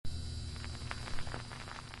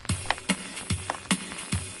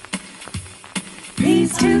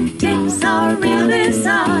These two dicks are real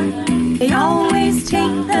bizarre. They always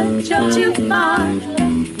take the joke too far.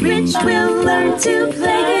 Rich will learn to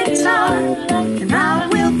play guitar, and I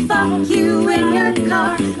will fuck you in your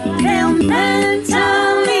car. They'll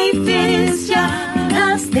mentally fist ya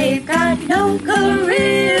because they've got no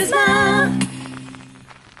charisma.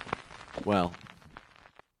 Well,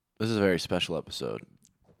 this is a very special episode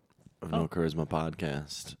of No Charisma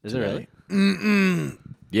Podcast. Is it really?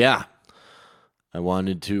 Yeah. I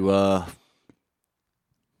wanted to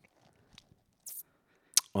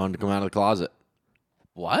come out of the closet.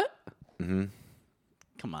 What? Mm-hmm.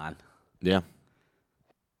 Come on. Yeah.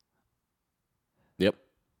 Yep.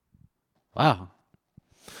 Wow.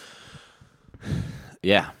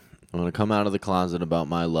 Yeah. I want to come out of the closet about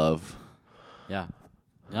my love. Yeah.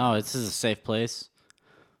 No, this is a safe place.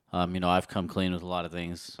 I've come clean with a lot of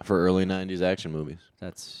things. For early 90s action movies.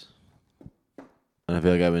 That's... And I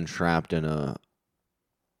feel like I've been trapped in a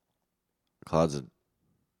closet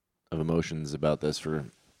of emotions about this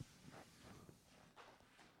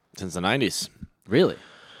since the 90s. Really?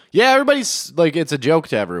 Yeah, everybody's like, it's a joke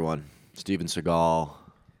to everyone. Steven Seagal.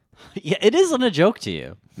 Yeah, it isn't a joke to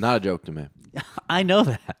you. Not a joke to me. I know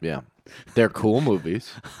that. Yeah. They're cool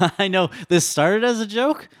movies. I know this started as a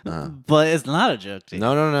joke, but it's not a joke to you.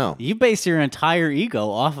 No. You base your entire ego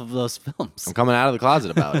off of those films. I'm coming out of the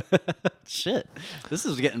closet about it. Shit. This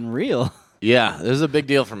is getting real. Yeah, this is a big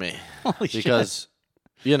deal for me. Holy because,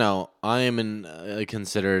 I am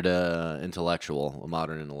considered intellectual, a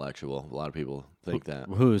modern intellectual. A lot of people think that.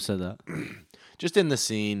 Who said that? Just in the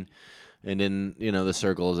scene and in, the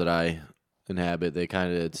circles that I inhabit, they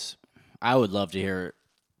kind of, it's... I would love to hear it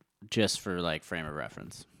just for, frame of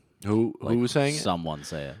reference. Who was saying it? Someone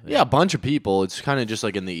say it. Yeah, a bunch of people. It's kind of just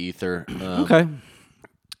like in the ether. Okay.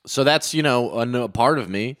 So that's, a part of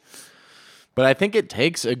me. But I think it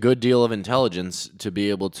takes a good deal of intelligence to be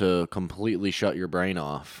able to completely shut your brain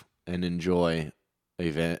off and enjoy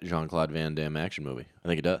a Jean-Claude Van Damme action movie. I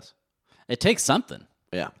think it does. It takes something.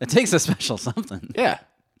 Yeah. It takes a special something. Yeah.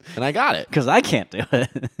 And I got it. Because I can't do it.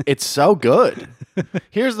 It's so good.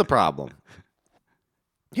 Here's the problem.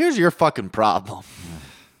 Here's your fucking problem.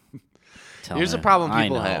 Here's the problem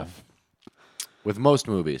people have with most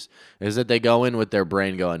movies is that they go in with their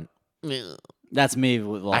brain going, "Ugh." That's me.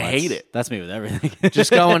 I hate it. That's me with everything. Just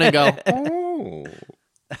going and go, oh.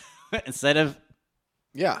 Instead of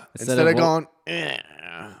Instead of going,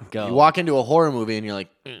 go. You walk into a horror movie and you're like,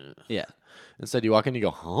 ugh. Yeah. Instead you walk in and you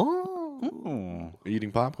go, huh?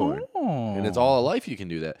 Eating popcorn. And it's all of life you can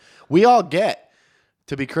do that. We all get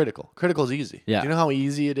to be critical. Critical is easy. Yeah. Do you know how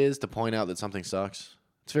easy it is to point out that something sucks?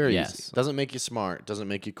 It's very Yes. easy. It doesn't make you smart. It doesn't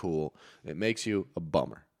make you cool. It makes you a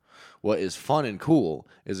bummer. What is fun and cool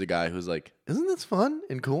is a guy who's like, isn't this fun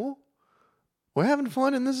and cool? We're having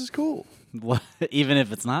fun and this is cool. What? Even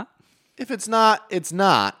if it's not? If it's not, it's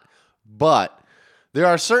not. But there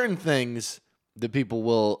are certain things that people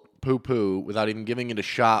will poo-poo without even giving it a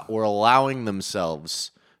shot or allowing themselves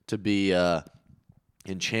to be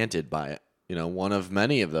enchanted by it. One of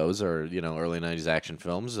many of those are, early 90s action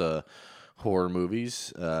films, horror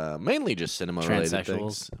movies, mainly just cinema-related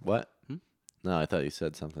things. What? No, I thought you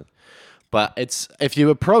said something. But it's if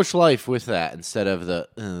you approach life with that instead of the,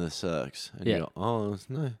 this sucks, and you go, oh, it's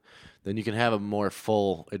nice, then you can have a more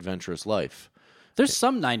full, adventurous life. There's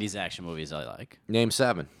some 90s action movies I like. Name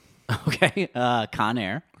 7. Okay. Con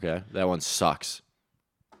Air. Okay, that one sucks.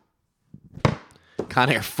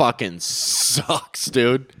 Con Air fucking sucks,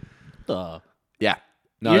 dude. Yeah.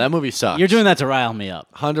 No, that movie sucks. You're doing that to rile me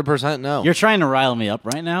up. 100% no. You're trying to rile me up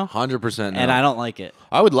right now. 100% no. And I don't like it.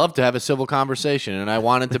 I would love to have a civil conversation, and I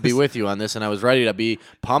wanted to be with you on this, and I was ready to be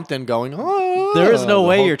pumped and going, oh. There is no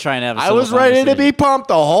way you're trying to have a civil I was ready to be pumped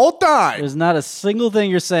the whole time. There's not a single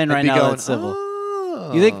thing you're saying right now that's civil.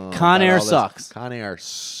 Oh, You think Con Air sucks? Con Air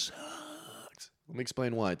sucks. Let me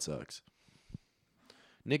explain why it sucks.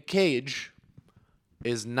 Nick Cage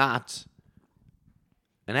is not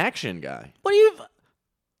an action guy. What do you...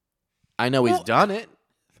 I know he's done it,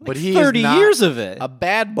 but he 30 is not years of it. a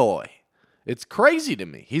bad boy. It's crazy to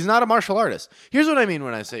me. He's not a martial artist. Here's what I mean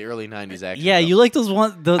when I say early 90s action. Yeah, you like those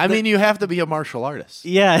ones... I mean, you have to be a martial artist.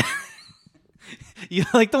 Yeah. You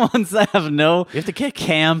like the ones that have no... You have to kick.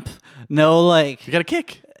 Camp, no, You got to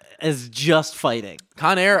kick. Is just fighting.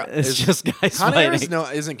 Con Air It's just guys Con Air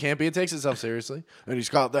fighting. isn't campy. It takes itself seriously. And he's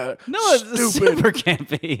got that No, it's stupid... super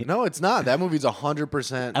campy. No, it's not. That movie's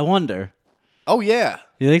 100%... I wonder. Oh, yeah.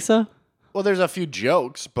 You think so? Well, there's a few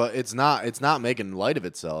jokes, but it's not making light of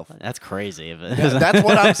itself. That's crazy. Yeah, that's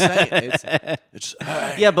what I'm saying. It's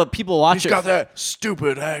hey, Yeah, but people watch he's it. got that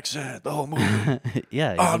stupid accent the whole movie.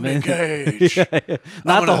 Yeah, he's I'm Nick amazing. Cage.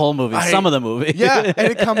 Not the whole movie. Some of the movie. Yeah, and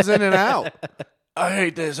it comes in and out. I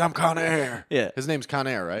hate this. I'm Con Air. Yeah. His name's Con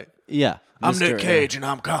Air, right? Yeah. I'm Mr. Nick Cage, and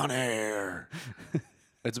I'm Con Air.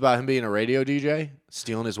 It's about him being a radio DJ,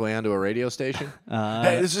 stealing his way onto a radio station.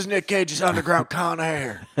 Hey, this is Nick Cage's Underground Con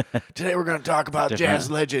Air. Today we're going to talk about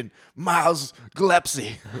jazz legend Miles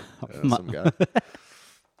Gillespie. Some guy.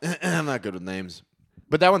 I'm not good with names.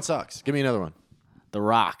 But that one sucks. Give me another one. The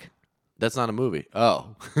Rock. That's not a movie.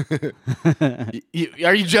 Oh.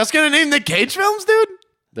 Are you just going to name Nick Cage films, dude?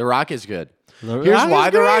 The Rock is good. Here's Rock why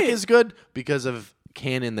is The Rock great. is good. Because of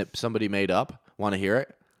canon that somebody made up. Want to hear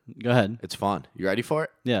it? Go ahead. It's fun. You ready for it?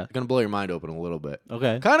 Yeah. It's going to blow your mind open a little bit.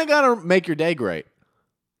 Okay. Kind of got to make your day great.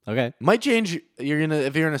 Okay. Might change.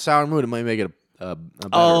 If you're in a sour mood, it might make it a better.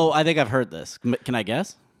 Oh, I think I've heard this. Can I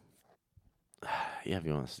guess? Yeah, if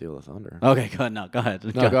you want to steal the thunder. Okay, go ahead. No, go ahead.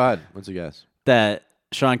 No, go ahead. What's a guess? That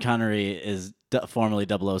Sean Connery is formerly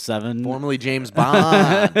 007. Formerly James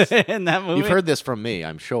Bond. In that movie? You've heard this from me,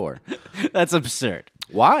 I'm sure. That's absurd.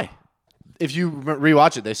 Why? If you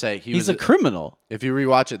rewatch it, they say He's a criminal. If you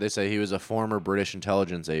rewatch it, they say he was a former British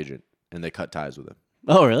intelligence agent, and they cut ties with him.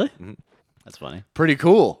 Oh, really? That's funny. Pretty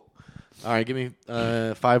cool. All right, give me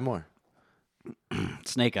 5 more.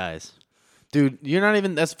 Snake Eyes. Dude, you're not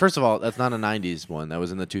even. First of all, that's not a '90s one. That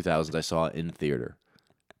was in the 2000s. I saw it in theater.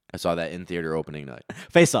 I saw that in theater opening night.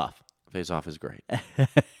 Face Off. Face Off is great.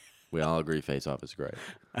 We all agree Face Off is great.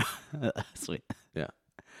 Sweet. Yeah.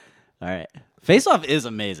 All right. Face Off is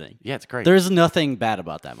amazing. Yeah, it's great. There's nothing bad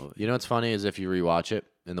about that movie. You know what's funny is if you rewatch it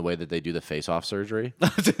in the way that they do the Face Off surgery.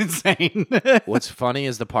 That's insane. What's funny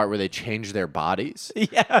is the part where they change their bodies.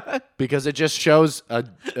 Yeah. Because it just shows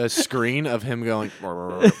a screen of him going,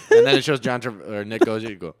 and then it shows Nick goes,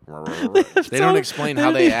 you go. They don't explain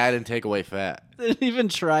how they add and take away fat. They didn't even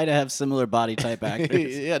try to have similar body type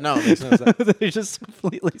actors. Yeah, no, it makes no sense. They just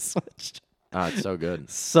completely switched. Oh, it's so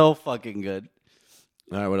good. So fucking good.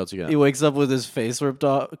 All right, what else you got? He wakes up with his face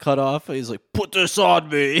cut off. And he's like, "Put this on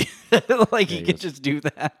me." Like he could just do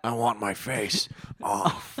that. I want my face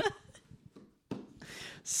off.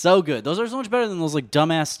 So good. Those are so much better than those like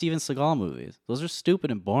dumbass Steven Seagal movies. Those are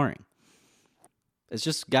stupid and boring. It's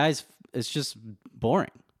just guys. It's just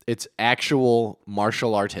boring. It's actual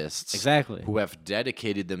martial artists. Exactly. Who have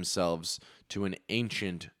dedicated themselves to an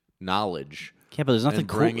ancient knowledge. Yeah, but there's nothing and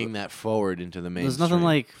cool. bringing that forward into the mainstream. There's nothing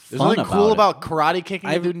like There's fun nothing cool about about karate kicking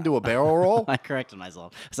a dude into a barrel roll. I corrected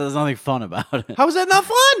myself. So there's nothing fun about it. How is that not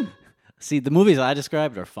fun? See, the movies I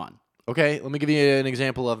described are fun. Okay, let me give you an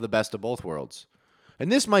example of the best of both worlds. And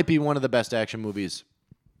this might be one of the best action movies.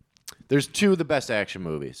 There's 2 of the best action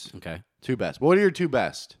movies. Okay. 2 best. What are your 2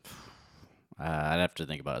 best? I'd have to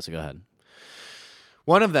think about it, so go ahead.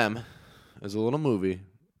 One of them is a little movie,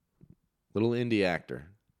 little indie actor,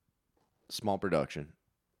 small production,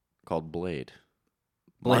 called Blade.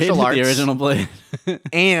 Blade, Martial arts the original Blade.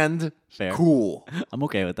 and Fair. cool. I'm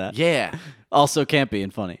okay with that. Yeah. Also campy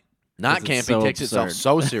and funny. Not 'Cause campy, it's so takes itself absurd.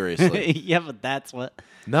 so seriously. Yeah, but that's what...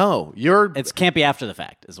 No, It's campy after the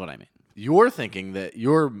fact, is what I mean. you're thinking that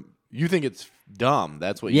you think it's dumb.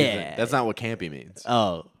 That's what you Yeah. think. That's not what campy means.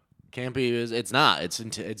 Oh. Campy is it's not.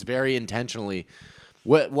 It's very intentionally.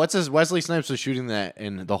 What's his Wesley Snipes was shooting that,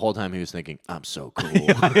 and the whole time he was thinking, "I'm so cool."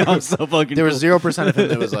 I'm so fucking There cool. was 0% of him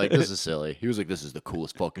that was like, "This is silly." He was like, "This is the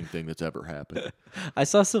coolest fucking thing that's ever happened." I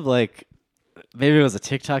saw some, like, maybe it was a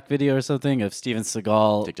TikTok video or something of Steven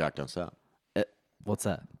Seagal. TikTok don't stop. What's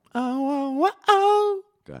that? Oh.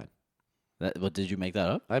 Go ahead. What, did you make that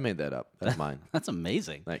up? I made that up. That's mine. That's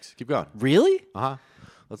amazing. Thanks. Keep going. Really?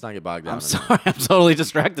 Let's not get bogged down. I'm in it. sorry. I'm totally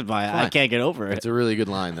distracted by it. I Fine. can't get over it. It's a really good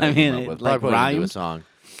line that I I came mean, up with. it, like, Probably put it into a rhymes. song.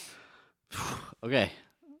 Okay.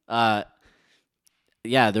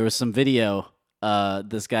 Yeah, there was some video.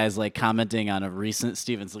 This guy's like commenting on a recent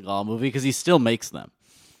Steven Seagal movie because he still makes them.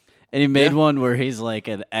 And he made one where he's like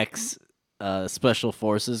an ex special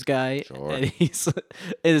forces guy. Sure. And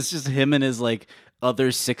it's just him and his like other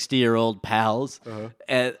 60-year-old pals.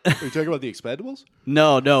 And Are you talking about the Expendables?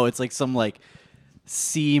 no, it's like some like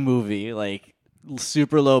C movie, like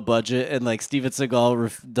super low budget, and like Steven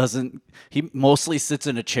Seagal he mostly sits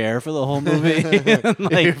in a chair for the whole movie. And, He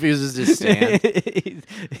like, refuses to stand.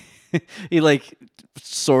 he like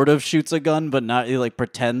sort of shoots a gun, but not. He like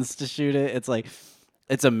pretends to shoot it. It's like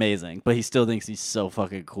it's amazing, but he still thinks he's so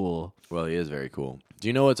fucking cool. Well, he is very cool. Do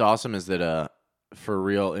you know what's awesome is that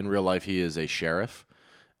in real life he is a sheriff,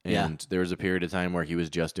 and there was a period of time where he was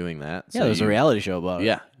just doing that. Yeah, there's a reality show about it.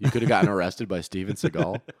 Yeah, you could have gotten arrested by Steven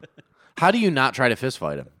Seagal. How do you not try to fist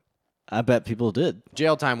fight him? I bet people did.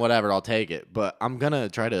 Jail time, whatever, I'll take it. But I'm going to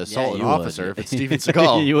try to assault an you officer would. if it's Steven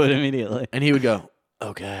Seagal. You would immediately. And he would go,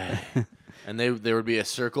 okay. And there would be a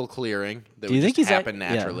circle clearing that Do you would think just he's happen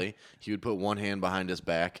yeah. naturally. He would put one hand behind his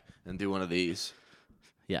back and do one of these.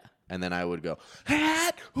 Yeah. And then I would go,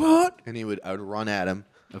 "Hat, what?" And I would run at him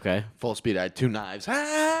Okay. full speed. I had 2 knives,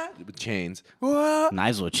 with chains. What?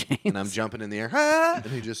 Knives with chains. And I'm jumping in the air, and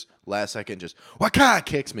he just last second just waka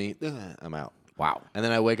kicks me. I'm out. Wow. And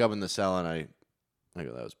then I wake up in the cell and I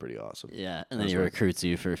go, that was pretty awesome. Yeah, and then That's he right. recruits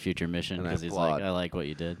you for a future mission And I because he's applaud. like, I like what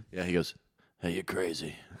you did. Yeah, he goes, hey, you're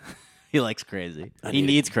crazy. He likes crazy. I He need-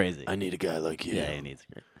 needs crazy. I need a guy like you. Yeah, he needs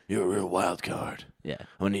crazy. You're a real wild card. Yeah. I'm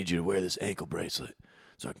gonna need you to wear this ankle bracelet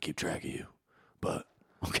so I can keep track of you. But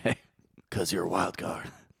Okay. because you're a wild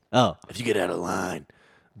card, Oh, if you get out of line,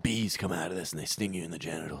 bees come out of this and they sting you in the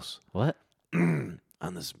genitals what? on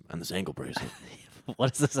this ankle bracelet. What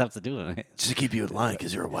does this have to do with it? Just to keep you in line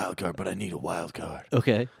because you're a wild card, but I need a wild card.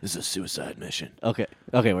 Okay. This is a suicide mission. Okay.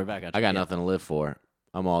 Okay, we're back on. I got yeah. nothing to live for.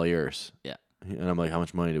 I'm all yours. Yeah. And I'm like, how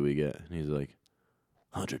much money do we get? And he's like,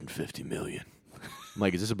 150 million. I'm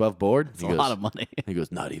like, is this above board? It's a lot of money. He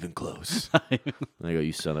goes, not even close. And I go,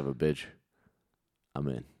 you son of a bitch. I'm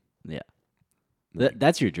in. Yeah.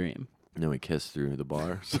 That's your dream. And then we kiss through the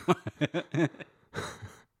bars.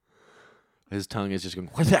 His tongue is just going,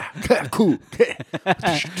 what's that? Cool.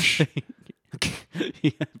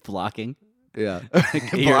 Blocking. Yeah.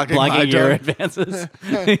 Blocking your advances.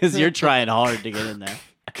 Because you're trying hard to get in there.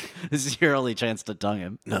 This is your only chance to tongue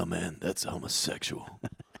him. No, man, that's homosexual.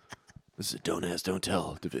 This is a don't ask, don't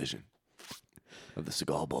tell division of the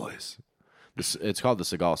Seagal boys. It's called the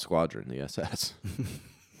Seagal Squadron, the SS.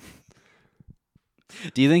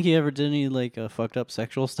 Do you think he ever did any like fucked up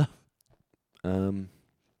sexual stuff? I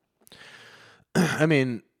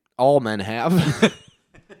mean, all men have.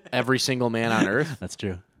 Every single man on earth That's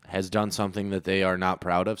true. has done something that they are not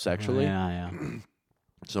proud of sexually. Yeah.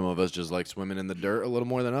 Some of us just like swimming in the dirt a little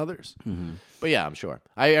more than others. Mm-hmm. But yeah, I'm sure.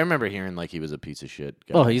 I remember hearing like he was a piece of shit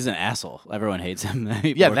guy. Oh, he's an asshole. Everyone hates him.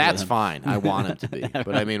 Yeah, that's fine. I want him to be.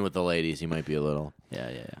 But I mean, with the ladies, he might be a little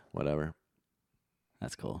Yeah. whatever.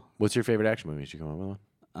 That's cool. What's your favorite action movie? Did you come up with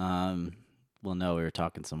one? Well, no, we were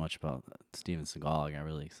talking so much about Steven Seagal. I got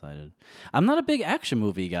really excited. I'm not a big action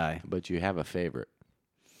movie guy. But you have a favorite.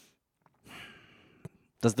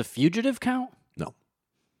 Does The Fugitive count? No.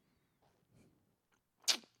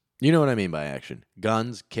 You know what I mean by action.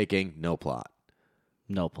 Guns, kicking, no plot.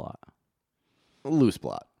 No plot. Loose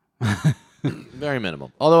plot. Very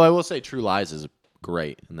minimal. Although I will say True Lies is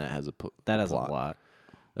great, and that has a That has plot. a plot.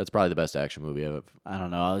 That's probably the best action movie I've. I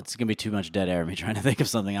don't know. It's gonna be too much dead air. Me trying to think of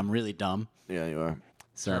something. I'm really dumb. Yeah, you are.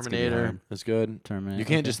 So that's gonna be Terminator hard. is good. Terminator. You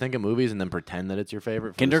can't okay. just think of movies and then pretend that it's your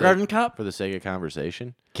favorite. Kindergarten Cop. For the sake of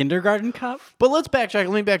conversation. Kindergarten Cop. But let's backtrack.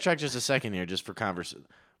 Let me backtrack just a second here, just for conversation.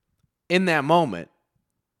 In that moment,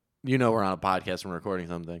 you know we're on a podcast and we're recording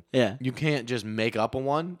something. Yeah. You can't just make up a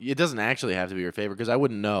one. It doesn't actually have to be your favorite because I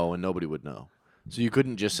wouldn't know and nobody would know. So you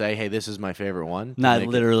couldn't just say, "Hey, this is my favorite one." No, I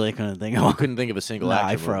literally couldn't think of I one. couldn't think of a single No, action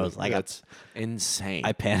I froze. movie. I got- That's insane.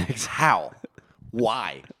 I panicked. How?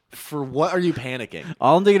 Why? For what are you panicking?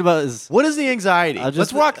 All I'm thinking about is What is the anxiety? I'll just-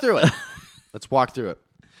 Let's walk through it. Let's walk through it.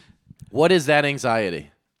 What is that anxiety?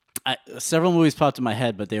 several movies popped in my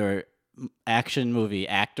head, but they were action movie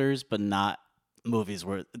actors, but not movies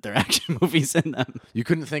where there are action movies in them. You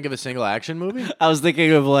couldn't think of a single action movie? I was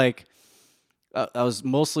thinking of like, I was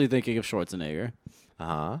mostly thinking of Schwarzenegger,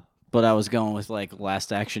 Uh-huh. but I was going with like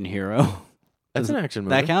Last Action Hero. That's an action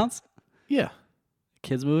movie. That counts? Yeah.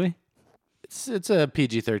 Kids movie? It's a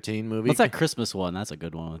PG-13 movie. What's that Christmas one? That's a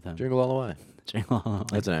good one with him. Jingle All the Way. Jingle All the Way.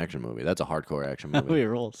 That's an action movie. That's a hardcore action How movie. he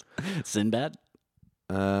rolls. Sinbad?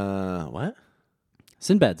 What?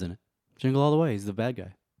 Sinbad's in it. Jingle All the Way. He's the bad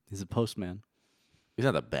guy. He's the postman. He's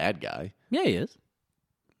not the bad guy. Yeah, he is.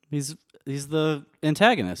 He's the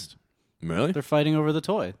antagonist. Really? They're fighting over the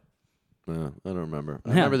toy. I don't remember. I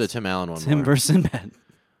Yeah, remember the it's- Tim Allen one It's more. him versus Sinbad.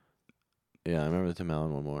 Yeah, I remember the Tim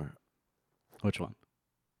Allen one more. Which one?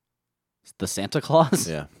 The Santa Claus?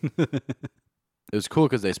 Yeah. It was cool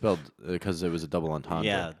because they spelled because it was a double entendre.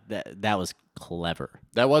 Yeah, that was clever.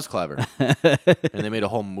 That was clever, and they made a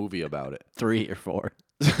whole movie about it. 3 or 4.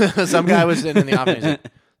 Some guy was sitting in the office. He's like,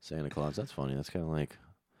 Santa Claus. That's funny. That's kind of like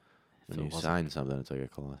If when it you wasn't- sign something, it's like a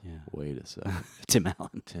clause. Yeah. Wait a second. Tim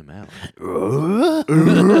Allen. Tim Allen.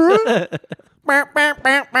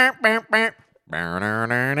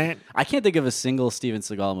 I can't think of a single Steven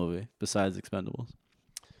Seagal movie besides Expendables.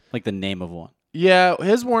 Like the name of one. Yeah,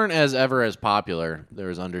 his weren't as popular. There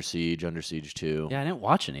was Under Siege, Under Siege 2. Yeah, I didn't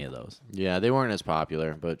watch any of those. Yeah, they weren't as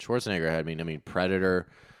popular, but Schwarzenegger had, I mean, Predator.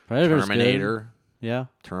 Predator's good. Terminator. Yeah.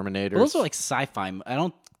 Terminator. Well, those are like sci-fi. I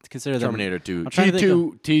don't consider them. Terminator 2. I'm trying to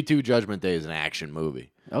think T2 Judgment Day is an action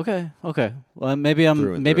movie. Okay. Well, maybe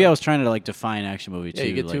Through and maybe through. I was trying to like define action movie too. Yeah,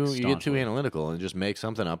 you get like, too staunchly. analytical and just make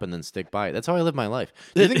something up and then stick by it. That's how I live my life.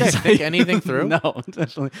 Do you think I think anything through? No,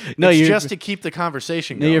 definitely. No, it's you're just to keep the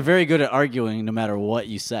conversation no, going. you're very good at arguing no matter what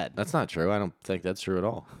you said. That's not true. I don't think that's true at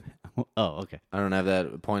all. Oh, okay. I don't have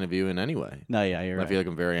that point of view in any way. No, yeah, you're I right. feel like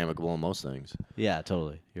I'm very amicable in most things. Yeah,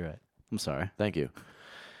 totally. You're right. I'm sorry. Thank you.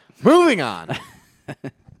 Moving on.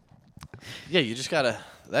 Yeah, you just gotta.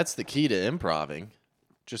 That's the key to improving.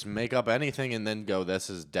 Just make up anything and then go, this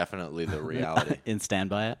is definitely the reality. And stand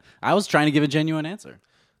by it. I was trying to give a genuine answer.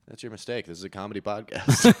 That's your mistake. This is a comedy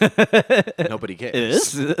podcast. Nobody cares. It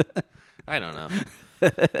is. I don't know.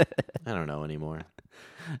 I don't know anymore.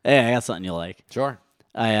 Hey, I got something you like. Sure.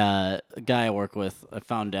 A guy I work with, I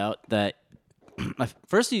found out that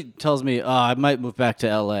first he tells me, "Oh, I might move back to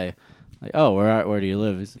L.A." Like, "Oh, where do you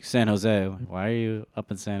live?" He's like, "San Jose." I'm like, "Why are you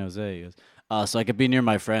up in San Jose?" He goes, "So I could be near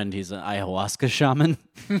my friend. He's an ayahuasca shaman."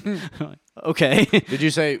 I'm like, okay. Did you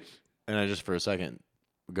say? And I just for a second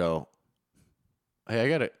go, hey, I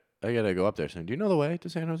gotta go up there soon. Do you know the way to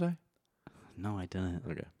San Jose? No, I didn't.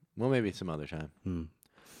 Okay. Well, maybe some other time. Hmm.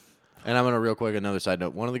 And I'm gonna real quick another side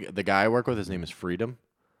note. One of the guy I work with, his name is Freedom,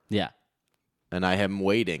 Yeah. and I am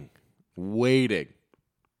waiting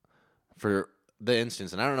for the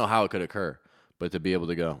instance, and I don't know how it could occur, but to be able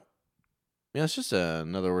to go. Yeah, it's just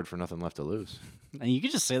another word for nothing left to lose. And you could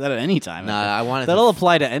just say that at any time. Nah, I wanted That'll to,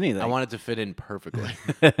 apply to anything. I want it to fit in perfectly.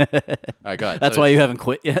 All right, go ahead. That's So- why you haven't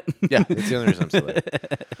quit yet. Yeah, it's the only reason I'm still there.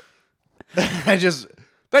 I just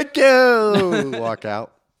thank you. Walk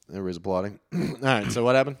out. Everybody's applauding. All right, so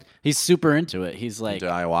what happened? He's super into it. He's like, To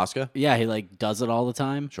ayahuasca? yeah, he like does it all the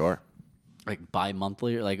time, Sure. like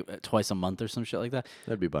bi-monthly or like twice a month or some shit like that.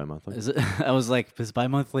 That'd be bi-monthly. Is it? I was like, is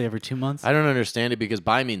bi-monthly every 2 months? I don't understand it because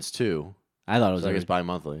bi means two. I thought it was So I every, guess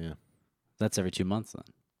bi-monthly, yeah. that's every 2 months then.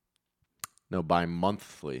 No,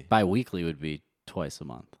 bi-monthly. Bi-weekly would be twice a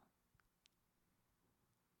month.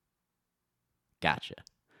 Gotcha.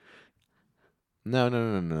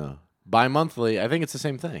 No. Bi-monthly, I think it's the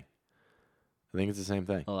same thing.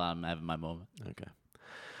 Hold on, I'm having my moment. Okay.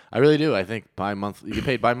 I really do. I think bi-monthly. You get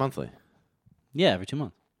paid bi-monthly. Yeah, every 2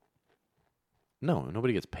 months. No,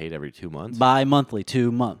 nobody gets paid every 2 months. Bi-monthly,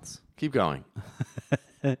 2 months. Keep going.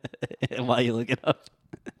 Why you look it up?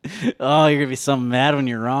 Oh, you're gonna be so mad when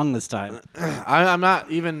you're wrong this time. I'm not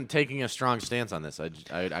even taking a strong stance on this. I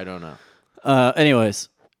don't know. Anyways,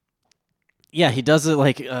 yeah, he does it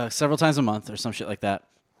like several times a month or some shit like that.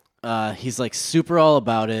 He's like super all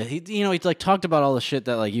about it. He like talked about all the shit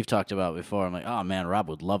that like you've talked about before. I'm like, oh man, Rob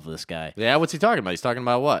would love this guy. Yeah, what's he talking about? He's talking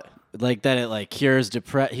about what? Like that it like cures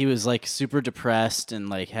He was like super depressed and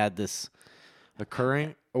like had this.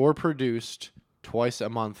 Occurring or produced twice a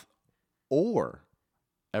month or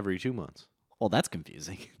every 2 months. Well, that's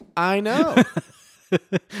confusing. I know.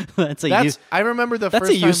 I remember the that's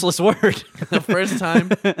first a time, useless word.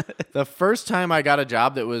 the first time I got a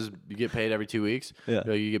job that was you get paid every 2 weeks. Yeah.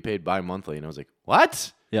 You get paid bi-monthly, and I was like,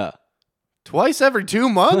 what? Yeah. Twice every 2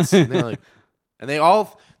 months? And they're like, and they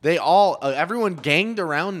all everyone ganged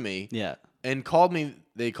around me Yeah. and called me.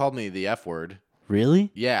 They called me the F word. Really?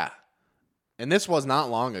 Yeah, and this was not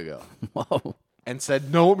long ago. Whoa. And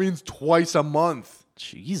said, no, it means twice a month.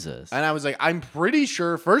 Jesus. And I was like, I'm pretty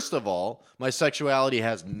sure, first of all, my sexuality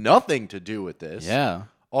has nothing to do with this. Yeah.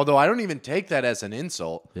 Although I don't even take that as an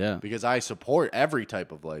insult. Yeah. Because I support every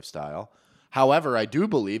type of lifestyle. However, I do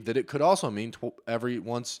believe that it could also mean every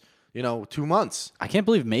once, 2 months. I can't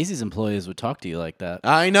believe Macy's employees would talk to you like that.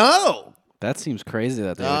 I know. That seems crazy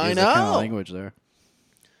that they would I use that kind of know. language there.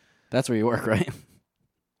 That's where you work, right?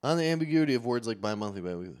 On the ambiguity of words like bi-monthly,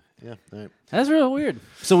 bi-weekly. Yeah, all right. That's real weird.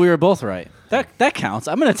 So we were both right. That counts.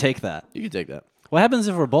 I'm gonna take that. You can take that. What happens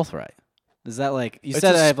if we're both right? Is that like you It's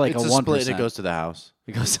said? I have like it's a 1%. split and it goes to the house.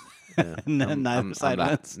 It goes. Yeah. And then I'm neither side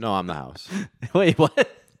wins. No, I'm the house. Wait, what?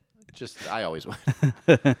 I always win.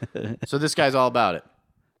 So this guy's all about it.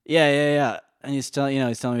 Yeah. And he's telling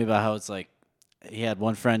me about how it's like he had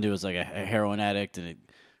one friend who was like a heroin addict and it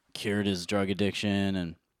cured his drug addiction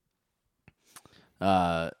and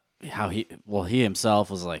how he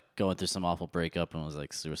himself was like going through some awful breakup and was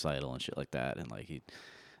like suicidal and shit like that and like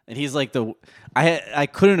he's like I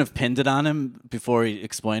couldn't have pinned it on him before he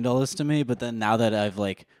explained all this to me, but then now that I've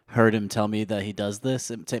like heard him tell me that he does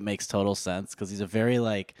this, it makes total sense because he's a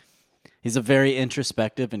very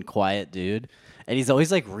introspective and quiet dude, and he's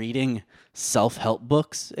always like reading self-help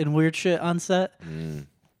books and weird shit on set.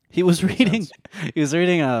 He was reading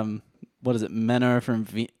what is it? Men are from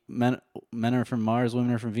Mars,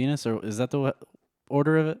 women are from Venus, or is that the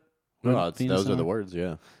order of it? Well, Venus those and are the Mars? words,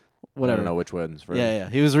 yeah. I Whatever. don't know which one's first. Yeah.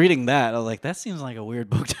 He was reading that. I was like, that seems like a weird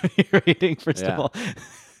book to be reading, first Yeah. of all.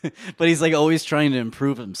 But he's like always trying to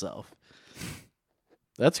improve himself.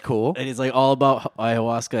 That's cool. And he's like all about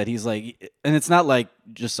ayahuasca. And he's like, and it's not like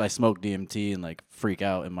just I smoke DMT and like freak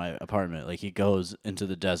out in my apartment. Like he goes into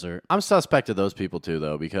the desert. I'm suspect of those people too,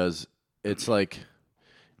 though, because it's like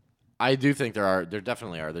I do think there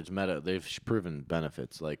definitely are. They've proven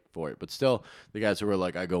benefits like for it, but still, the guys who are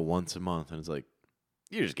like, I go once a month, and it's like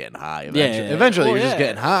you're just getting high. Eventually, eventually Well, you're just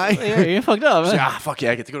getting high. Yeah, you're fucked up. It's Man. like, fuck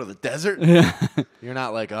yeah, I get to go to the desert. You're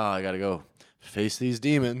not like, oh, I gotta go face these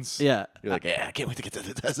demons. Yeah. You're like, yeah, I can't wait to get to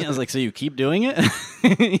the desert. I was like, so you keep doing it?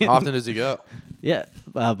 How often does he go? Yeah,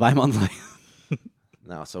 bi-monthly.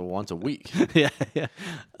 No, so once a week. yeah.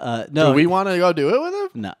 No, Do we want to go do it with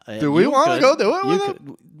him? No. Do we you wanna could. go do it You with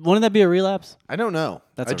could. Wouldn't that be a relapse? I don't know.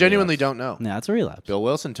 That's I a genuinely relapse. don't know. No, it's a relapse. Bill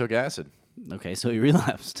Wilson took acid. Okay, so he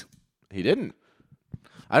relapsed. He didn't.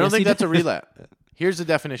 I don't Yes, think he that's a did. relapse. Here's the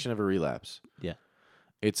definition of a relapse. Yeah.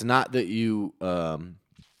 It's not that you.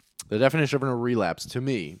 The definition of a relapse to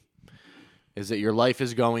me is that your life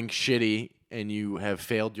is going shitty and you have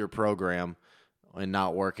failed your program and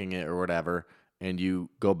not working it or whatever, and you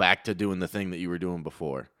go back to doing the thing that you were doing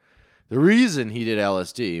before. The reason he did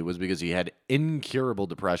LSD was because he had incurable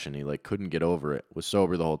depression. He like couldn't get over it. Was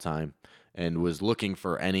sober the whole time and was looking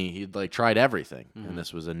for any. He'd like tried everything, and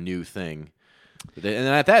this was a new thing. And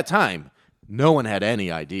at that time, no one had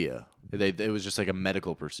any idea. It was just like a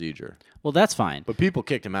medical procedure. Well, that's fine. But people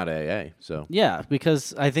kicked him out of AA. So Yeah,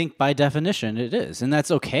 because I think by definition it is, and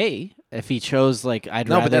that's okay if he chose like I'd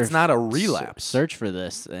no, rather. but that's not a s- relapse. Search for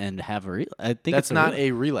this and have a relapse. I think That's it's not relapse.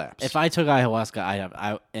 a relapse. If I took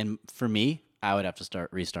ayahuasca, and for me, I would have to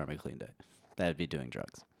restart my clean day. That'd be doing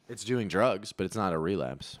drugs. It's doing drugs, but it's not a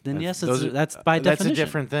relapse. Then That's- yes, those that's by That's definition. a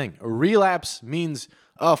different thing. A relapse means,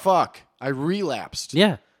 oh fuck, I relapsed.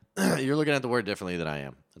 Yeah, You're looking at the word differently than I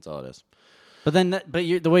am. That's all it is. but then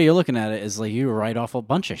the way you're looking at it is like you write off a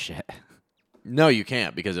bunch of shit. No, you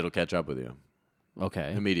can't because it'll catch up with you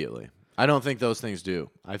Okay. immediately. I don't think those things do.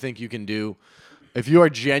 I think you can do if you are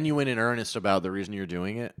genuine and earnest about the reason you're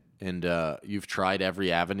doing it, and you've tried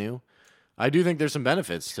every avenue. I do think there's some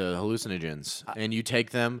benefits to hallucinogens, and you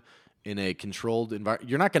take them in a controlled environment.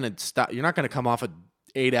 You're not going to stop. You're not going to come off a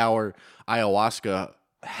 8-hour ayahuasca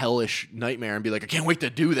hellish nightmare and be like, I can't wait to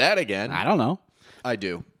do that again. I don't know. I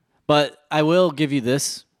do. But I will give you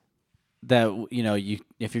this: that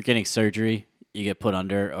if you're getting surgery, you get put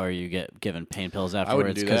under, or you get given pain pills I wouldn't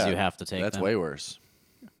afterwards do because that. you have to take That's them. way worse.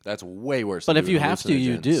 That's way worse. But than if you doing have to,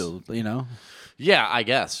 you hallucinogens. do. You know, Yeah, I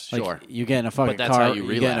guess. like Sure. you get in a fucking that's car. how you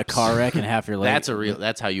get in a relapse. car wreck and half your leg.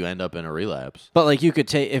 That's how you end up in a relapse. But like you could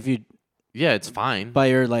take if you Yeah, it's fine. by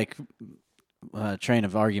your like train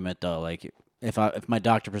of argument though, like if my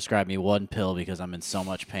doctor prescribed me one pill because I'm in so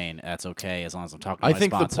much pain, that's okay as long as I'm talking to I my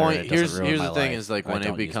think the sponsor and point it doesn't here's ruin the my thing life, is like or I when it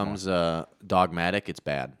don't use more. becomes dogmatic, it's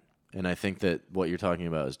bad. And I think that what you're talking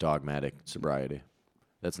about is dogmatic sobriety.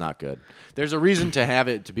 That's not good. There's a reason to have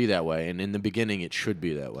it to be that way, and in the beginning, it should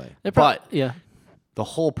be that way. But yeah, the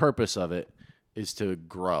whole purpose of it is to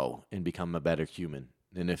grow and become a better human.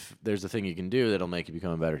 And if there's a thing you can do that'll make you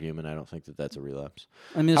become a better human, I don't think that that's a relapse.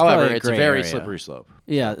 I mean, there's However, probably it's a gray very area. slippery slope.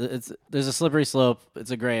 Yeah, there's a slippery slope.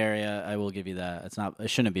 It's a gray area. I will give you that. It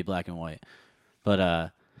shouldn't be black and white.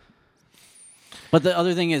 But the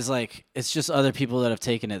other thing is like it's just other people that have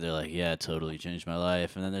taken it. They're like, yeah, it totally changed my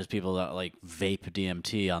life. And then there's people that like vape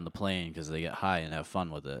DMT on the plane because they get high and have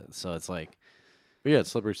fun with it. So it's like, But yeah,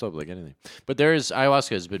 it's slippery slope like anything. But ayahuasca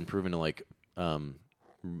has been proven to like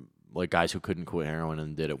guys who couldn't quit heroin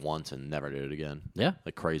and did it once and never did it again. yeah,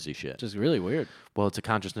 Like crazy shit. just really weird. Well, it's a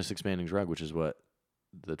consciousness expanding drug, which is what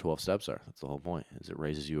the 12 steps are. That's the whole point. Is it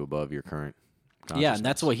raises you above your current Yeah, and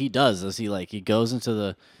that's what he does. Is he goes into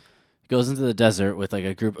the desert with like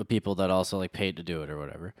a group of people that also like paid to do it or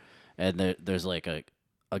whatever. And there's like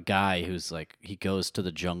a guy who's like he goes to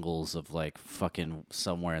the jungles of like fucking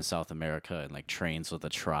somewhere in South America and like trains with a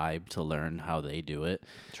tribe to learn how they do it.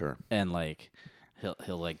 Sure. And like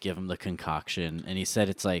he'll like give him the concoction, and he said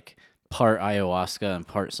it's like part ayahuasca and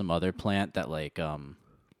part some other plant that like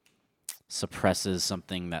suppresses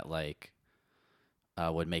something that like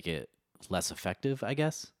would make it less effective, I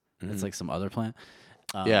guess. It's like some other plant.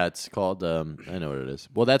 Yeah, it's called. I know what it is.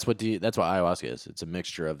 Well, that's what ayahuasca is. It's a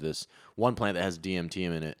mixture of this one plant that has DMT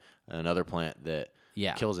in it, and another plant that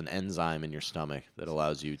Yeah. kills an enzyme in your stomach that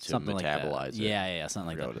allows you to Something like that. metabolize it. Yeah, something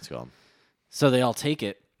I like forgot that. what it's called. So they all take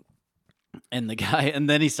it, and the guy, and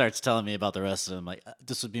then he starts telling me about the rest of them. Like,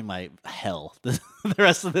 this would be my hell. The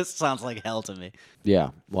rest of this sounds like hell to me.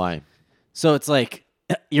 Yeah. Why? So it's like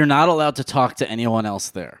you're not allowed to talk to anyone else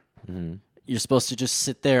there. You're supposed to just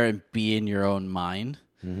sit there and be in your own mind.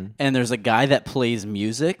 And there's a guy that plays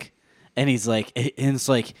music, and he's like, and it's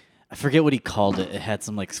like, I forget what he called it. It had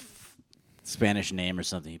some like Spanish name or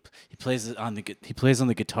something. He plays it on the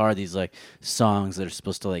guitar these like songs that are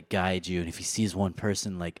supposed to like guide you, and if he sees one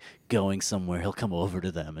person like going somewhere, he'll come over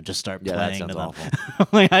to them and just start playing to them. Awful.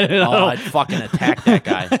 Like, I don't know. I'd fucking attack that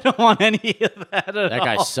guy. I don't want any of that at That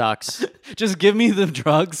guy all. sucks. Just give me the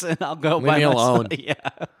drugs and I'll go by me myself. alone.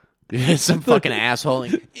 Yeah. Some fucking asshole.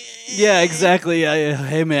 Yeah, exactly. Yeah.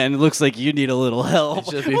 Hey, man, it looks like you need a little help.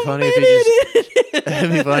 It'd just be funny if he just.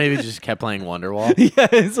 It'd be funny if he just kept playing Wonderwall. Yeah,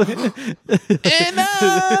 it's like,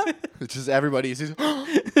 It's just everybody sees. You're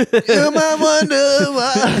my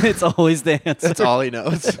Wonderwall. it's always the answer. That's all he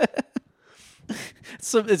knows.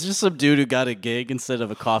 It's just some dude who got a gig instead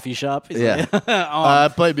of a coffee shop. He's Yeah. like, I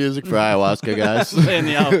play music for ayahuasca guys. and,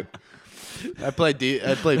 yeah. I play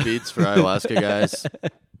beats for ayahuasca guys.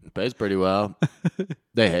 Pays pretty well.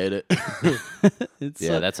 They hate it. It's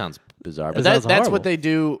Yeah, that sounds bizarre. But That sounds that's horrible. what they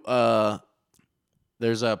do.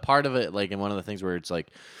 There's a part of it, like in one of the things where it's like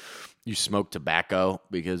you smoke tobacco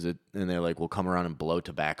and they're like, we'll come around and blow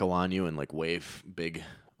tobacco on you and like wave big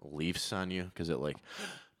leaves on you because it like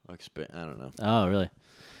I don't know. Oh, really?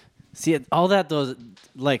 See, all that those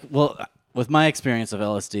like, well, with my experience of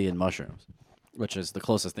LSD and mushrooms, which is the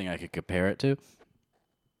closest thing I could compare it to,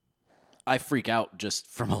 I freak out just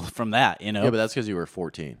from that, you know. Yeah, but that's because you were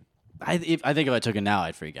 14. I think if I took it now,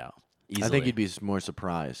 I'd freak out easily. I think you'd be more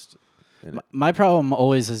surprised. My problem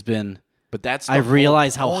always has been But that's I the whole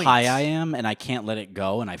realize how point. high I am, and I can't let it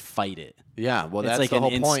go, and I fight it. Yeah, well, It's that's like the an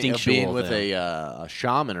whole point of instinctual being with thing. a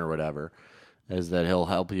shaman or whatever, is that he'll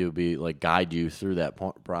help you guide you through that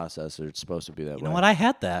process. Or it's supposed to be that way. You know what? I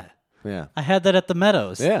had that. Yeah, I had that at the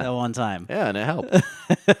Meadows Yeah. at one time. yeah, and it helped.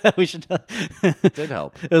 We should. It did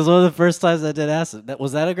help. It was one of the first times I did acid.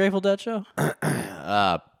 Was that a Grateful Dead show?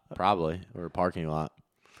 Probably or a parking lot.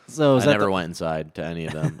 So was I that never the- went inside to any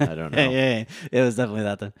of them. I don't know. Yeah. It was definitely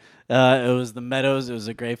that then. It was the Meadows. It was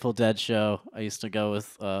a Grateful Dead show. I used to go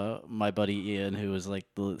with my buddy Ian, who was like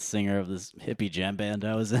the singer of this hippie jam band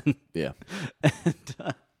I was in. Yeah,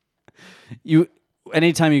 And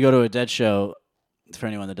anytime you go to a Dead show, for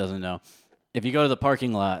anyone that doesn't know, if you go to the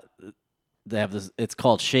parking lot, they have this. It's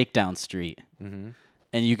called Shakedown Street, and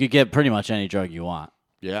you could get pretty much any drug you want.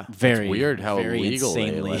 yeah. Very it's weird how very illegal they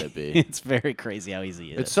insanely. let it be. It's very crazy how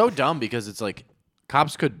easy it It's is. so dumb because it's like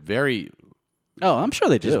cops could Oh, I'm sure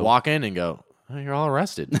they do. just walk in and go, oh, "You're all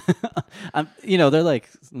arrested." They're like,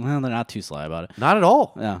 well, they're not too sly about it. Not at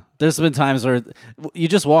all. Yeah, there's been times where you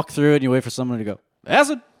just walk through and you wait for someone to go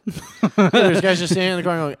acid. Yeah, there's guys just standing in the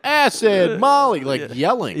corner going, "Acid, Molly," like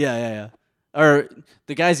yelling. Yeah. Or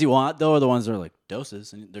the guys you want though are the ones that are like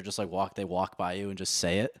doses, and they're just like they walk by you and just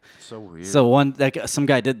say it. So weird. So some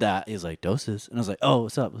guy did that. He's like doses, and I was like, oh,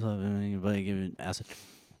 what's up? Anybody give me acid?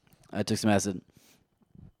 I took some acid,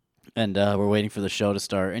 and we're waiting for the show to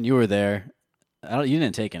start, and you were there. You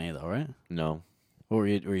didn't take any though, right? No. What were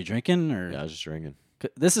you drinking or? Yeah, I was just drinking.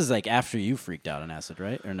 This is like after you freaked out on acid,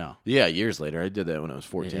 right? Or no? Yeah, years later. I did that when I was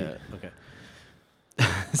 14. Yeah. Okay.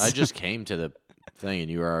 I just came to the thing and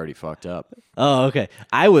you were already fucked up. Oh, okay.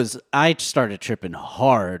 I started tripping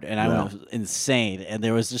hard and I went insane. And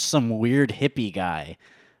there was just some weird hippie guy.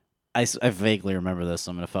 I vaguely remember this,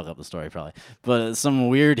 so I'm going to fuck up the story probably. But some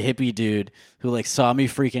weird hippie dude who like saw me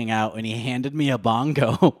freaking out and he handed me a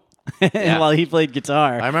bongo while he played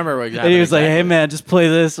guitar. I remember what And he was like, hey, man, just play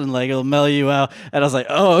this and like it'll mellow you out. And I was like,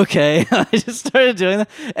 oh, okay. I just started doing that.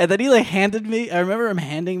 And then he like I remember him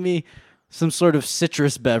handing me some sort of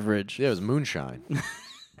citrus beverage. Yeah, it was moonshine.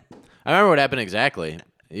 I remember what happened exactly.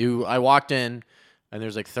 I walked in, and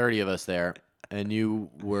there's like 30 of us there, and you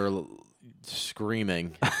were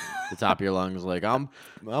screaming at the top of your lungs like, I'm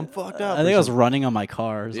fucked up. I think I was running on my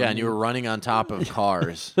car. Yeah, and you were running on top of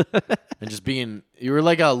cars and just you were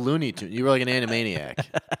like a Looney Tune. You were like an Animaniac.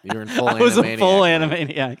 You were in full I was a Animaniac full mode.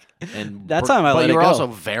 Animaniac. And That time I but let you it were go. also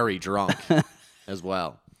very drunk as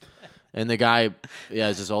well. And the guy,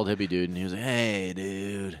 is this old hippie dude, and he was like, "Hey,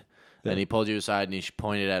 dude," and he pulled you aside and he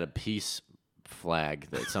pointed at a peace flag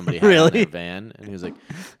that somebody had in Really? their van, and he was like,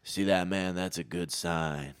 "See that, man? That's a good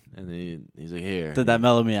sign." And he's like, "Here." Did that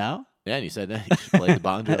mellow me out? Yeah, and he said that he just played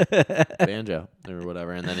the banjo or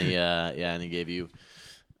whatever, and then he gave you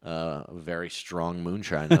a very strong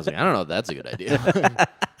moonshine. And I was like, I don't know if that's a good idea.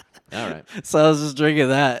 All right. So I was just drinking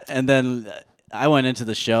that, and then I went into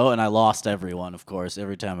the show, and I lost everyone, of course.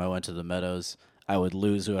 Every time I went to the Meadows, I would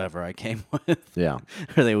lose whoever I came with. Yeah.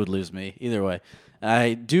 Or they would lose me. Either way.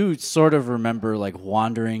 I do sort of remember like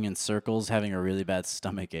wandering in circles, having a really bad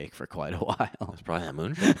stomach ache for quite a while. It's probably that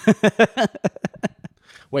moonshine.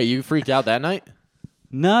 Wait, you freaked out that night?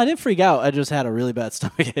 No, I didn't freak out. I just had a really bad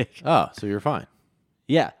stomach ache. Oh, so you're fine.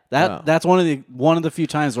 Yeah, that's one of the few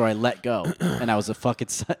times where I let go and I was a fucking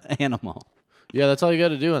animal. Yeah, that's all you got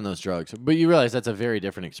to do on those drugs. But you realize that's a very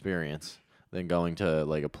different experience than going to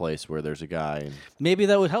like a place where there's a guy. And Maybe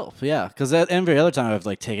that would help. Yeah, because every other time I've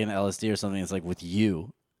like taken LSD or something, it's like with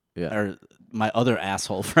you. Yeah. Or my other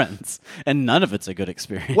asshole friends, and none of it's a good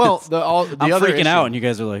experience. Well, the I'm other freaking issue, out, and you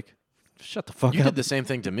guys are like, "Shut the fuck you up." did the same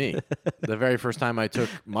thing to me. The very first time I took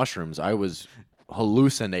mushrooms, I was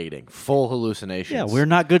hallucinating, full hallucinations. Yeah, we're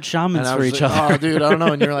not good shamans and I for was each like, other. Oh, dude, I don't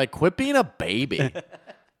know. And you're like, quit being a baby.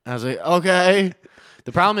 I was like, okay.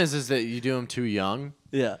 The problem is that you do them too young.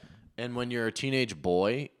 Yeah. And when you're a teenage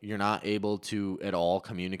boy, you're not able to at all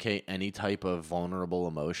communicate any type of vulnerable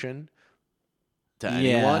emotion to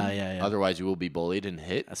anyone. Yeah. Otherwise, you will be bullied and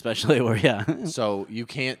hit. Especially where, So you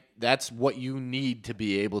can't. That's what you need to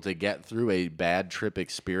be able to get through a bad trip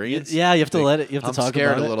experience. Yeah, you have to let it. You have I'm to talk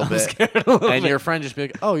scared about a little it. bit. I'm scared a little And bit. your friend just be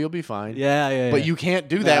like, "Oh, you'll be fine." Yeah. But you can't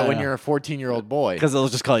do that when No. you're a 14-year-old boy. because they'll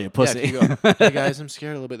just call you a Yeah, pussy. if you go, hey guys, I'm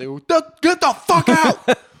scared a little bit. They go, get the fuck out!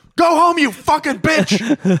 Go home, you fucking bitch!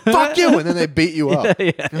 Fuck you! And then they beat you up.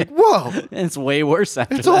 Yeah. You're like, whoa, And it's way worse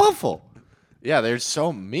after it's that. awful. Yeah, they're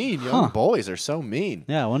so mean. Young boys are so mean.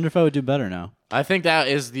 Yeah, I wonder if I would do better now. I think that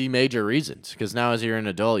is the major reasons. Because now, as you're an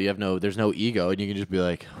adult, there's no ego, and you can just be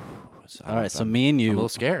like, All right, so me and I'm a you, little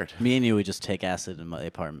scared. we just take acid in my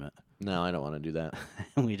apartment. No, I don't want to do that.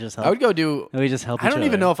 And we just help. I would go do. We just help. I each don't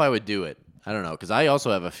even other. know if I would do it. I don't know because I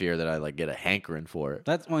also have a fear that I like get a hankering for it.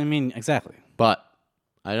 That's what I mean. Exactly. But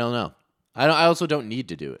I don't know. I also don't need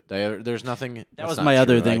to do it. There's nothing. That was my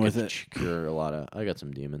other thing with it. Cure a lot of. I got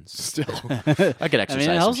some demons still. I could I exercise mean, it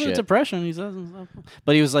some helps with shit. depression. He says, and stuff.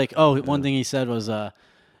 But he was like, "Oh, one thing he said was,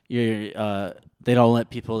 they don't let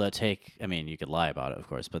people that take. I mean, you could lie about it, of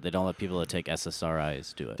course, but they don't let people that take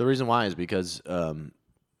SSRIs do it. The reason why is because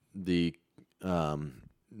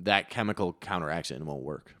that chemical counteracts it and won't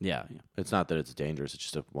work. Yeah. It's not that it's dangerous. It's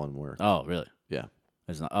just it won't work. Oh, really? Yeah.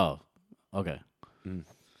 It's not. Oh, okay.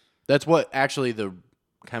 That's what actually the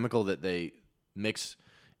chemical that they mix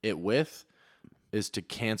it with is to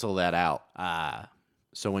cancel that out.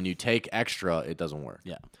 So when you take extra, it doesn't work.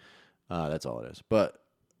 Yeah. That's all it is. But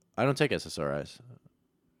I don't take SSRIs.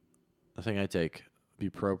 I think I take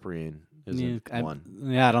bupropion. One.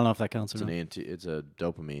 Yeah, I don't know if that counts It's or an not. it's a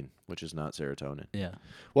dopamine, which is not serotonin. Yeah.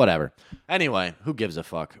 Whatever. Anyway, who gives a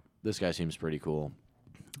fuck? This guy seems pretty cool.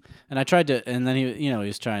 And I tried to, and then he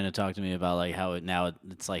was trying to talk to me about like how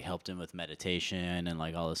it's like helped him with meditation and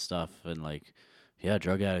like all this stuff and like, yeah,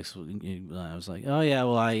 drug addicts. I was like, oh yeah,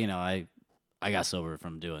 well I got sober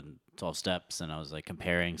from doing 12 steps, and I was like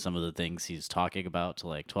comparing some of the things he's talking about to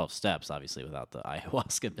like 12 steps, obviously without the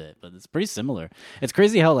ayahuasca bit, but it's pretty similar. It's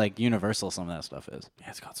crazy how like universal some of that stuff is. Yeah,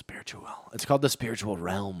 it's called spiritual. It's called the spiritual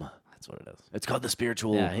realm. That's what it is. It's called the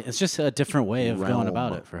spiritual. Yeah, it's just a different way of going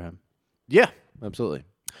about it for him. Yeah, absolutely.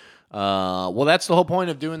 Well, that's the whole point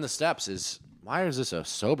of doing the steps is, why is this a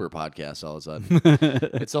sober podcast all of a sudden?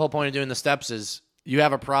 It's the whole point of doing the steps is you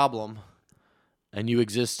have a problem and you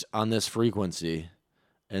exist on this frequency,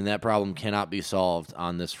 and that problem cannot be solved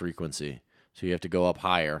on this frequency. So you have to go up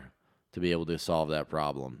higher to be able to solve that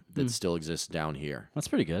problem that still exists down here. That's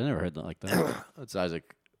pretty good. I never heard that like that. It's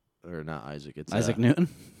Isaac, or not Isaac. It's Isaac Newton?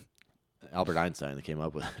 Albert Einstein that came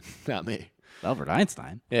up with it, not me. Albert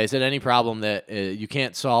Einstein? Yeah, he said any problem that you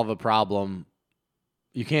can't solve a problem.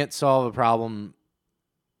 You can't solve a problem.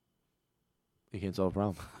 You can't solve a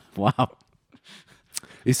problem. Wow.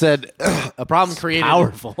 He said a problem created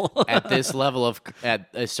Powerful. at a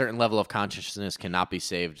certain level of consciousness cannot be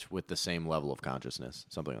saved with the same level of consciousness.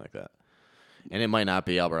 Something like that. And it might not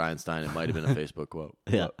be Albert Einstein. It might have been a Facebook quote.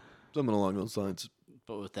 Yeah. But something along those lines.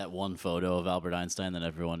 But with that one photo of Albert Einstein that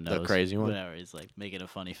everyone knows. The crazy one? Whatever. He's like making a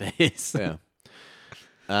funny face. Yeah.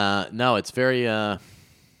 No, it's very. Yeah.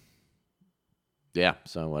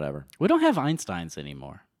 So whatever. We don't have Einsteins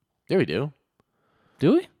anymore. Yeah, we do.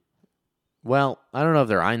 Do we? Well, I don't know if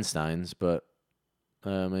they're Einsteins, but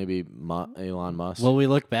maybe Elon Musk. Will we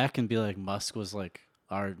look back and be like, Musk was like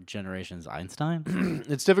our generation's Einstein?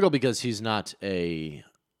 It's difficult because he's not a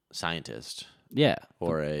scientist Yeah.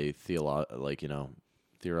 or a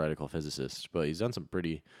theoretical physicist, but he's done some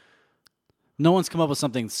pretty. No one's come up with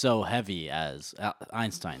something so heavy as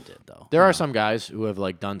Einstein did, though. There are some guys who have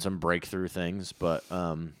like done some breakthrough things, but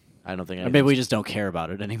I don't think. Or maybe we just don't care about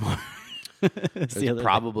it anymore. There's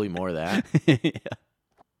probably more of that. Yeah.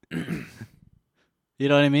 You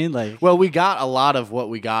know what I mean? Like, Well, we got a lot of what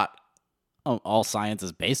we got. all science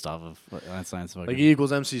is based off of what Einstein's fucking. Like E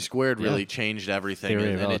equals MC squared really Yeah. changed everything,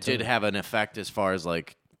 Theory of and it did relativity. have an effect as far as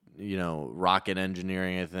like rocket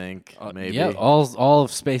engineering, I think, maybe. Yeah, all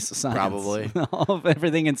of space science. Probably. All of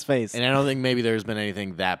everything in space. And I don't think maybe there's been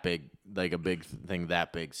anything that big, like a big thing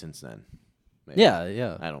that big since then. Maybe.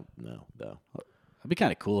 Yeah. I don't know, though. It'd be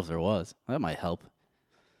kind of cool if there was. That might help.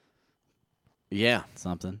 Yeah.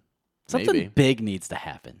 Something Maybe. big needs to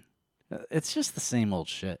happen. It's just the same old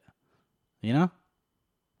shit. You know?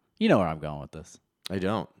 You know where I'm going with this. I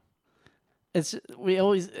don't. It's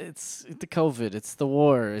the COVID, it's the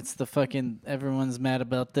war, it's the fucking everyone's mad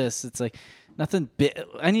about this. It's like nothing big.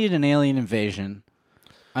 I need an alien invasion.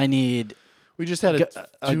 I need We just had a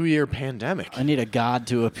 2-year pandemic. I need a god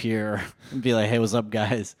to appear and be like, "Hey, what's up,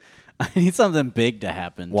 guys?" I need something big to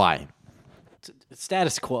happen. Why?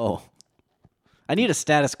 Status quo. I need a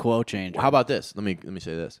status quo change. How about this? Let me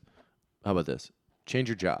say this. How about this? Change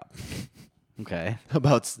your job. Okay, How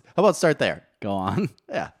about start there? go on.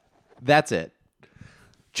 Yeah. That's it.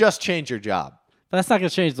 Just change your job. But that's not going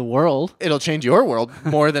to change the world. It'll change your world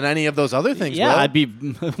more than any of those other things Yeah, will. I'd be.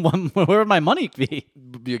 Where would my money be?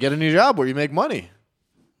 You get a new job where you make money.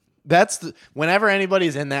 Whenever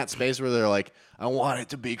anybody's in that space where they're like, I want it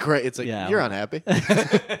to be great. It's like, Yeah. you're unhappy.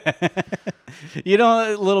 You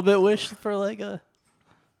don't a little bit wish for like a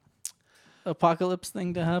apocalypse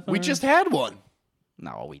thing to happen? We or- just had one.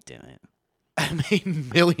 No, we didn't. I mean,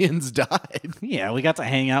 millions died. Yeah, we got to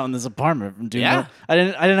hang out in this apartment. And do Yeah. I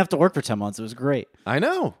didn't have to work for 10 months. It was great. I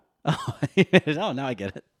know. Oh, now I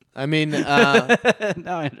get it. I mean, Now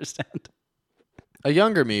I understand. a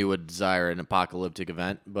younger me would desire an apocalyptic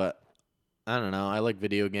event, but I don't know. I like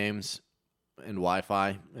video games and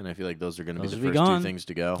Wi-Fi, and I feel like those are going to be Those the would be first two gone. things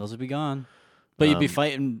to go. Those would be gone. But you'd be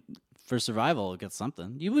fighting for survival against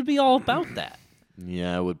something. You would be all about that.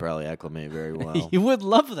 Yeah, I would probably acclimate very well. You would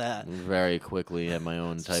love that. Very quickly have my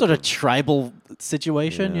own type Sort of of tribal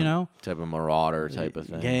situation, you know? type of marauder type of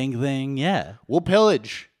thing. Gang thing, yeah. We'll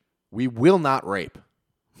pillage. We will not rape.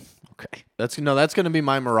 Okay. That's going to be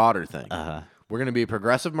my marauder thing. Uh-huh. We're going to be a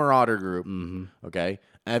progressive marauder group. Mm-hmm. Okay,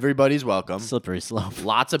 everybody's welcome. Slippery slope.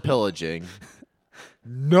 Lots of pillaging.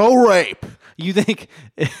 No rape. You think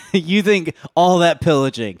all that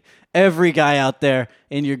pillaging, every guy out there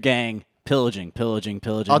in your gang pillaging.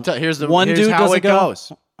 I'll tell. Here's dude how doesn't it go,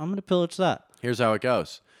 goes. I'm gonna pillage that. Here's how it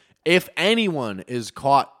goes. If anyone is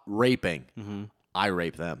caught raping, Mm-hmm. I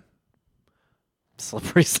rape them.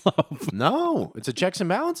 Slippery slope. No, it's a checks and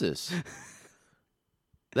balances.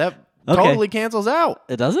 That Okay. totally cancels out.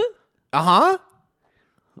 It does it? Uh huh.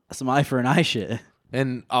 Some eye for an eye shit.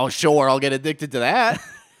 And sure, I'll get addicted to that.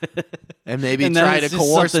 And maybe And then try to it's just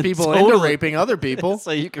coerce something people into totally- raping other people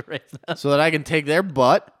So you can rape them. so that I can take their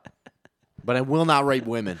butt. But I will not rape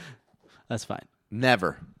women. That's fine.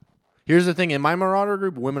 Never. Here's the thing. In my marauder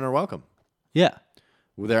group, women are welcome. Yeah.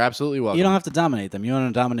 They're absolutely welcome. You don't have to dominate them. You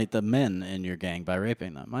want to dominate the men in your gang by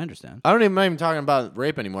raping them. I understand. I'm not even talking about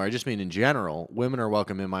rape anymore. I just mean in general, women are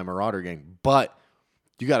welcome in my marauder gang. But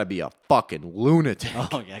you got to be a fucking lunatic.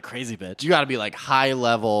 Oh, yeah, crazy bitch. You got to be like high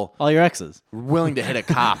level, All your exes. willing to hit a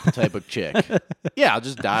cop type of chick. Yeah, I'll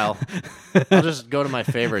just dial. I'll just go to my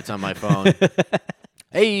favorites on my phone.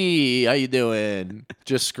 Hey, how you doing?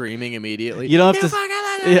 Just screaming immediately. You don't have to.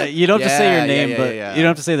 Yeah, you don't have to say Yeah, your name, yeah, but yeah. you don't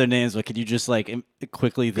have to say their names. But could you just like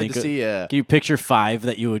quickly Good think? to see ya. Can you picture 5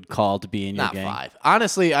 that you would call to be in your Not gang? 5.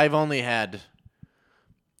 Honestly, I've only had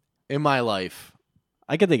in my life.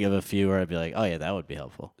 I could think of a few where I'd be like, oh yeah, that would be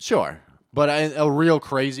helpful. Sure, but a real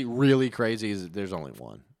crazy, really crazy is there's only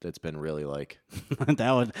one that's been really like.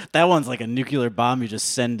 that one's like a nuclear bomb you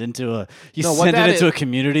just send into a No, what send it that into is- a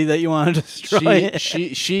community that you want to destroy.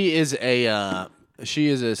 She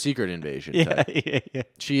is a secret invasion yeah, type. yeah.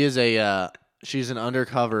 She is she's an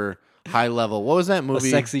undercover high level. What was that A movie?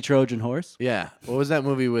 sexy Trojan horse. Yeah. What was that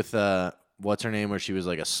movie with what's her name where she was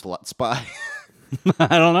like a slut spy?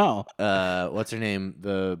 I don't know. What's her name?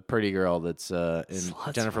 The pretty girl that's in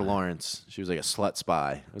Slut Jennifer spy. Lawrence. She was like a slut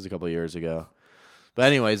spy. It was a couple of years ago. But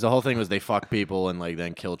anyways, the whole thing was they fuck people and like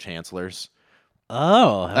then kill chancellors.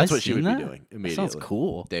 Oh, have That's I what she seen would that? be doing That immediately. sounds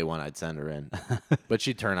cool. Day one, I'd send her in, but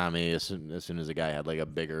she'd turn on me as soon as a guy had like a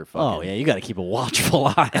bigger, Oh fucking, yeah, you got to keep a watchful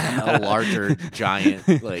eye. a larger,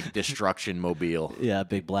 giant like destruction mobile. Yeah,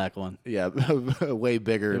 big black one. Yeah, a way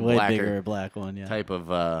bigger, Way blacker bigger black one. Yeah. type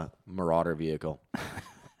of marauder vehicle.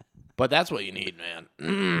 But that's what you need,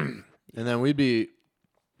 man. And then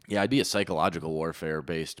I'd be a psychological warfare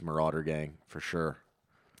based marauder gang for sure.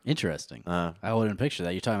 Interesting. Uh, I wouldn't picture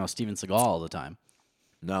that. You're talking about Steven Seagal all the time.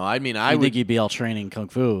 No, I mean I think you'd be all training kung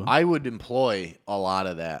fu. I would employ a lot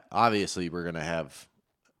of that. Obviously, we're gonna have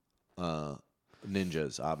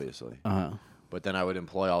ninjas, obviously, Uh-huh. but then I would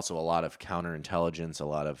employ also a lot of counterintelligence, a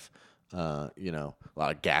lot of you know, a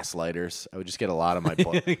lot of gaslighters. I would just get a lot of my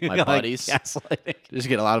my Like buddies. gaslighting. Just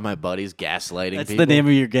get a lot of my buddies gaslighting That's people. the name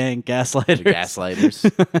of your gang, gaslighters. The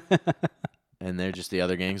gaslighters. And they're just the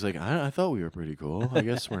other gang's like, I thought we were pretty cool. I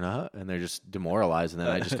guess we're not. And they're just demoralized. And then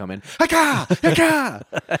I just come in, Haka! Haka!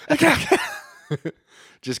 Haka!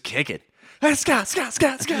 Just kick it. Ska!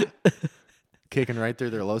 Kicking right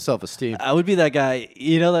through their low self-esteem. I would be that guy.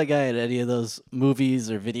 You know that guy at any of those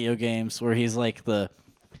movies or video games where he's like the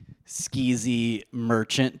skeezy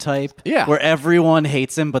merchant type? Yeah. Where everyone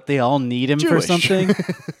hates him, but they all need him for Jewish. something?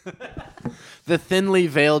 The thinly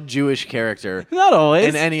veiled Jewish character Not always.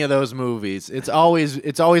 in any of those movies. It's always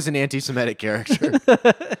an anti-Semitic character.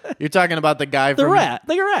 You're talking about the guy the from rat.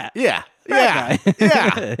 Like a rat. Yeah. Rat Yeah. guy.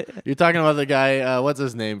 Yeah. You're talking about the guy, what's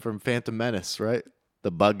his name, from Phantom Menace, right?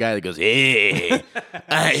 The bug guy that goes, hey,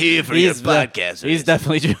 I'm here for your podcast. He's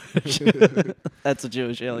definitely Jewish. That's a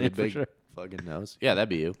Jewish alien for big sure. fucking nose. Yeah, that'd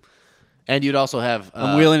be you. And you'd also have...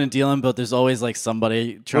 I'm wheeling and dealing, but there's always like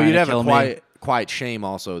somebody trying you'd to have kill a me. quiet shame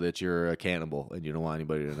also that you're a cannibal and you don't want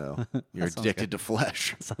anybody to know. You're sounds addicted good. to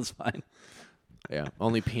flesh. Sounds fine. Yeah,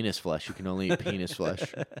 only penis flesh. You can only eat penis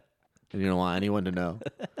flesh. And you don't want anyone to know.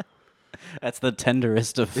 That's the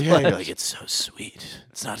tenderest of Yeah, flesh. you're like, it's so sweet.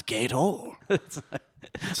 It's not gay at all.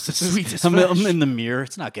 It's the sweetest I'm flesh. in the mirror.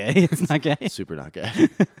 It's not gay. It's not gay. Super not gay.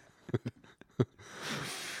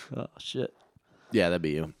 Oh shit. Yeah, that'd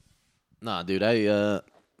be you. Nah, dude,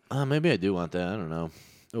 maybe I do want that. I don't know.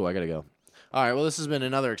 Oh, I gotta go. All right, well, this has been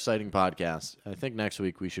another exciting podcast. I think next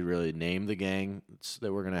week we should really name the gang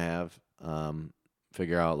that we're gonna have.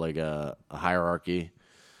 Figure out like a hierarchy.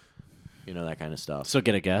 You know, that kind of stuff. So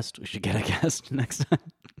get a guest. We should get a guest next time.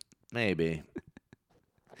 Maybe.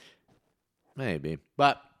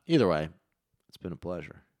 But either way, it's been a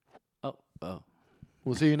pleasure. Oh.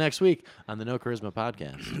 We'll see you next week on the No Charisma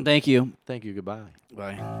Podcast. Thank you. Thank you. Goodbye.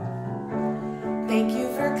 Bye. Thank you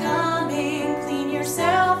for coming. Clean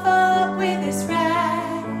yourself up with this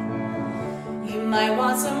rag. You might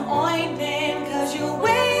want some ointment, cause you'll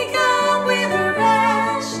wake up with a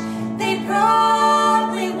rash. They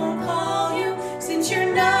probably won't call you since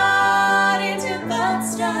you're not into butt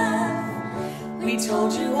stuff. We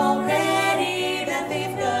told you already.